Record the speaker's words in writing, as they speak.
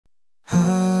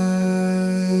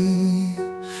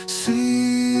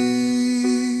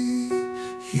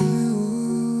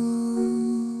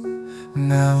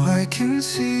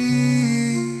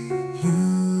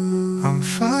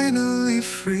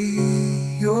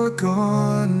you're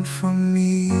gone from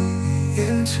me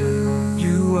into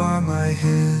you are my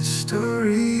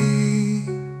history.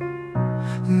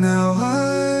 Now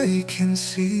I can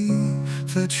see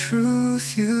the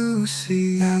truth you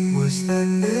see. That was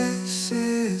then, this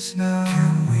is now.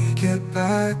 Can we get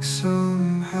back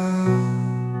somehow?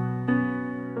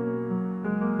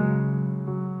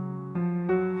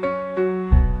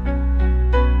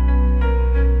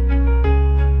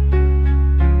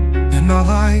 You're not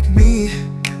like me,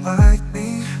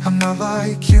 I'm not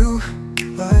like you,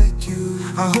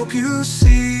 I hope you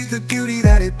see the beauty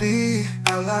that it be.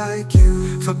 I like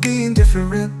you for being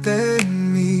different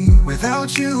than me.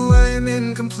 Without you I am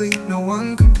incomplete. No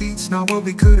one competes, not what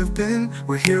we could have been.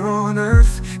 We're here on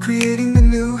earth, creating the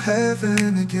new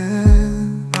heaven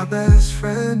again. My best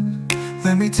friend,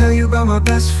 let me tell you about my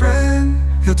best friend.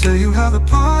 He'll tell you how the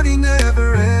party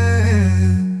never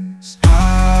ends.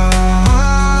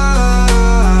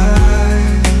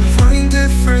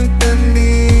 Different than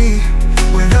me.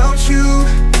 Without you,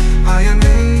 I am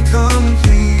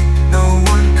incomplete. No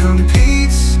one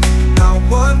competes, not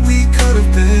what we could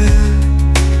have been.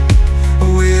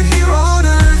 We're here on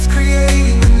earth,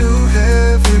 creating a new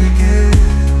heaven again.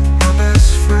 My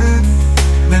best friend,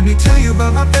 let me tell you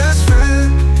about my best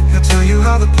friend. He'll tell you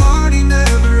how the party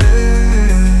never ends.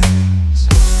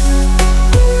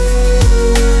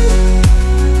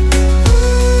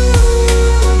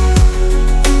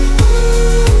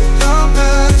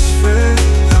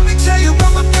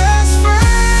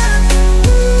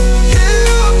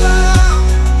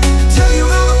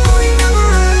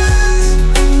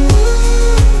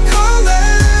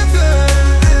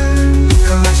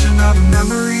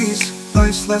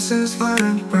 Lessons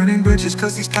learned, burning bridges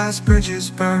cause these past bridges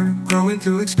burn. Growing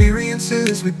through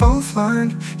experiences we both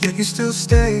learned, yet you still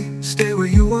stay where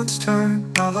you once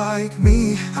turned. Not like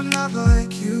me, I'm not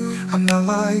like you, I'm not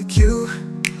like you,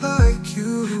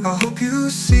 I hope you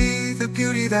see the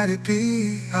beauty that it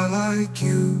be. I like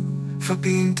you for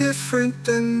being different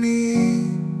than me.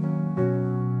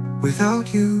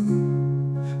 Without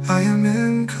you, I am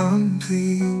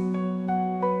incomplete.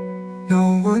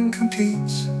 No one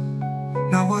competes,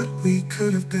 not what we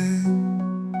could have been.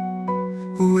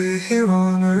 We're here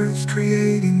on earth,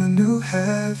 creating a new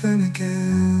heaven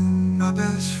again. My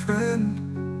best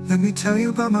friend, let me tell you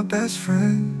about my best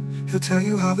friend. He'll tell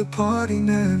you how the party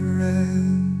never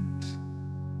ends.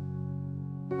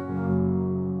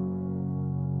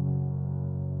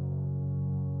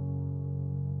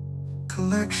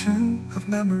 Collection of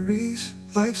memories,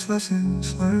 life's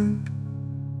lessons learned.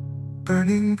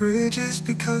 Burning bridges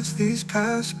because these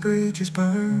past bridges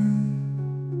burn.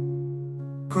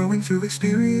 Growing through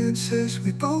experiences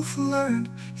we both learned,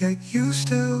 yet you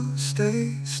still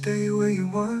stay where you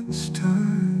once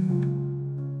turned.